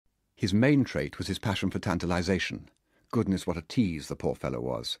His main trait was his passion for tantalization. Goodness, what a tease the poor fellow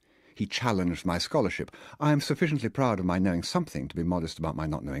was. He challenged my scholarship. I am sufficiently proud of my knowing something to be modest about my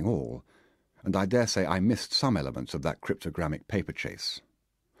not knowing all, and I dare say I missed some elements of that cryptogrammic paper chase.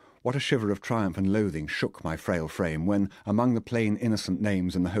 What a shiver of triumph and loathing shook my frail frame when, among the plain innocent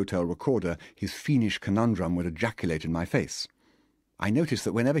names in the hotel recorder, his fiendish conundrum would ejaculate in my face. I noticed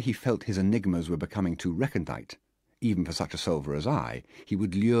that whenever he felt his enigmas were becoming too recondite, even for such a solver as I, he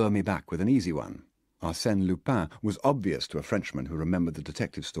would lure me back with an easy one. Arsène Lupin was obvious to a Frenchman who remembered the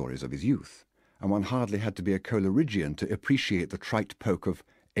detective stories of his youth, and one hardly had to be a Coleridgean to appreciate the trite poke of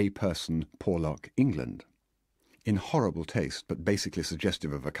A Person, Porlock, England. In horrible taste, but basically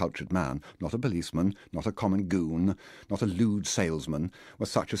suggestive of a cultured man, not a policeman, not a common goon, not a lewd salesman, were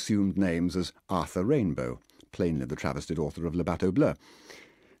such assumed names as Arthur Rainbow, plainly the travestied author of Le Bateau Bleu.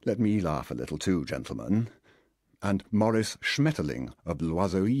 Let me laugh a little too, gentlemen. And Maurice Schmetterling of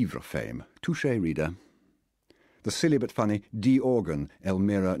L'Oiseau Ivre fame. Touché, reader. The silly but funny D. Organ,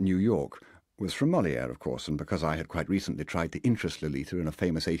 Elmira, New York, was from Molière, of course, and because I had quite recently tried to interest Lolita in a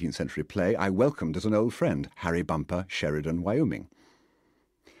famous 18th century play, I welcomed as an old friend Harry Bumper, Sheridan, Wyoming.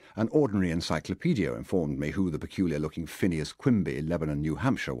 An ordinary encyclopedia informed me who the peculiar-looking Phineas Quimby, Lebanon, New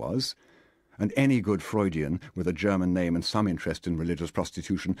Hampshire, was, and any good Freudian with a German name and some interest in religious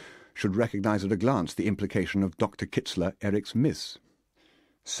prostitution should recognize at a glance the implication of Dr. Kitzler, Eric's Miss.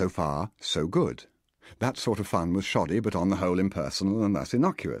 So far, so good. That sort of fun was shoddy, but on the whole impersonal and thus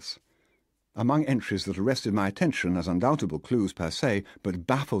innocuous. Among entries that arrested my attention as undoubtable clues per se, but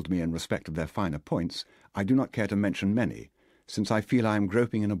baffled me in respect of their finer points, I do not care to mention many, since I feel I am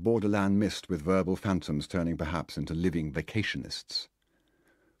groping in a borderland mist with verbal phantoms turning perhaps into living vacationists.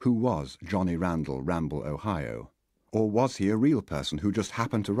 Who was Johnny Randall, Ramble, Ohio? Or was he a real person who just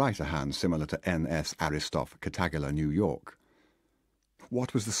happened to write a hand similar to N.S. Aristoph, Catagala, New York?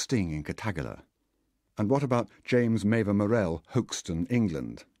 What was the sting in Catagala? And what about James Mavor Morell, Hoxton,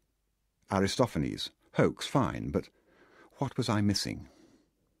 England? Aristophanes, hoax, fine, but what was I missing?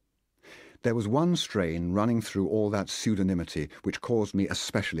 There was one strain running through all that pseudonymity which caused me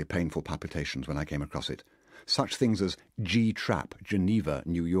especially painful palpitations when I came across it. Such things as G-Trap, Geneva,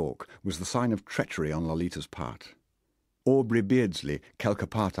 New York, was the sign of treachery on Lolita's part. Aubrey Beardsley,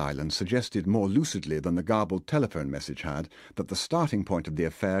 Calcapart Island, suggested more lucidly than the garbled telephone message had that the starting point of the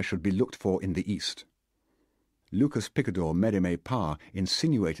affair should be looked for in the east. Lucas Picador Mérimée Parr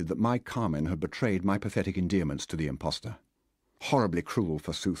insinuated that my Carmen had betrayed my pathetic endearments to the impostor. Horribly cruel,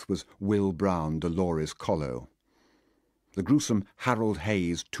 forsooth, was Will Brown Dolores Collo. The gruesome Harold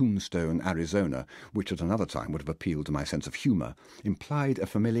Hayes Tombstone, Arizona, which at another time would have appealed to my sense of humour, implied a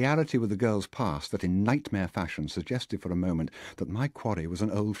familiarity with the girl's past that in nightmare fashion suggested for a moment that my quarry was an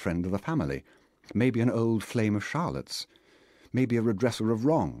old friend of the family, maybe an old flame of Charlotte's, maybe a redresser of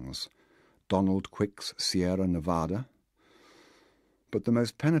wrongs, Donald Quick's Sierra Nevada. But the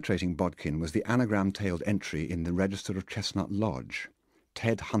most penetrating bodkin was the anagram-tailed entry in the Register of Chestnut Lodge,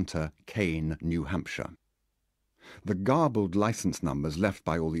 Ted Hunter, Kane, New Hampshire. The garbled license numbers left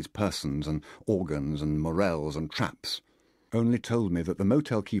by all these persons and organs and morels and traps only told me that the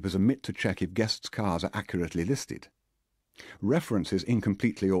motel keepers omit to check if guests' cars are accurately listed. References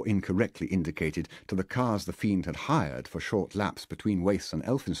incompletely or incorrectly indicated to the cars the fiend had hired for short laps between Wace and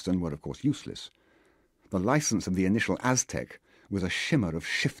Elphinstone were of course useless. The license of the initial Aztec was a shimmer of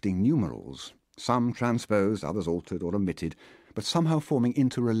shifting numerals, some transposed, others altered or omitted, but somehow forming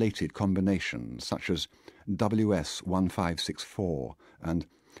interrelated combinations, such as WS1564 and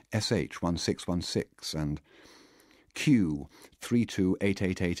SH1616 and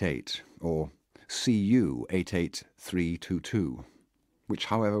Q328888 or CU88322, which,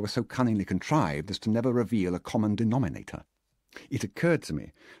 however, were so cunningly contrived as to never reveal a common denominator. It occurred to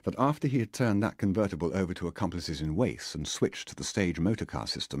me that after he had turned that convertible over to accomplices in Wace and switched to the stage motorcar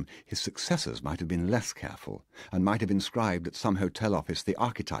system, his successors might have been less careful, and might have inscribed at some hotel office the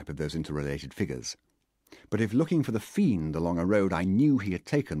archetype of those interrelated figures. But if looking for the fiend along a road I knew he had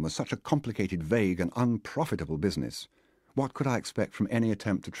taken was such a complicated, vague, and unprofitable business, what could I expect from any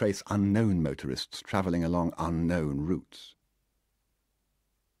attempt to trace unknown motorists travelling along unknown routes?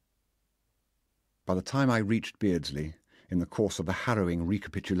 By the time I reached Beardsley, in the course of the harrowing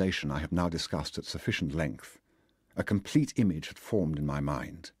recapitulation I have now discussed at sufficient length, a complete image had formed in my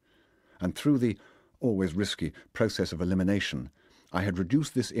mind, and through the, always risky, process of elimination, I had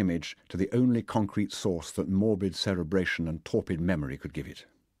reduced this image to the only concrete source that morbid cerebration and torpid memory could give it.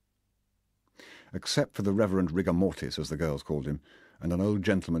 Except for the Reverend Rigor Mortis, as the girls called him, and an old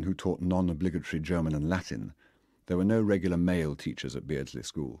gentleman who taught non-obligatory German and Latin, there were no regular male teachers at Beardsley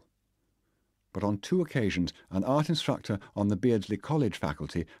School. but on 2 occasions an art instructor on the Beardsley College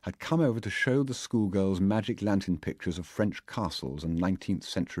faculty had come over to show the schoolgirls magic lantern pictures of French castles and 19th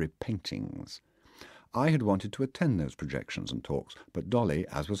century paintings. I had wanted to attend those projections and talks, but Dolly,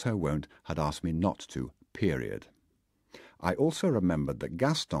 as was her wont, had asked me not to, period. I also remembered that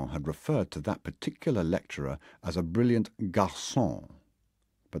Gaston had referred to that particular lecturer as a brilliant garçon,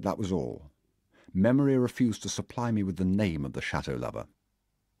 but that was all. Memory refused to supply me with the name of the chateau lover.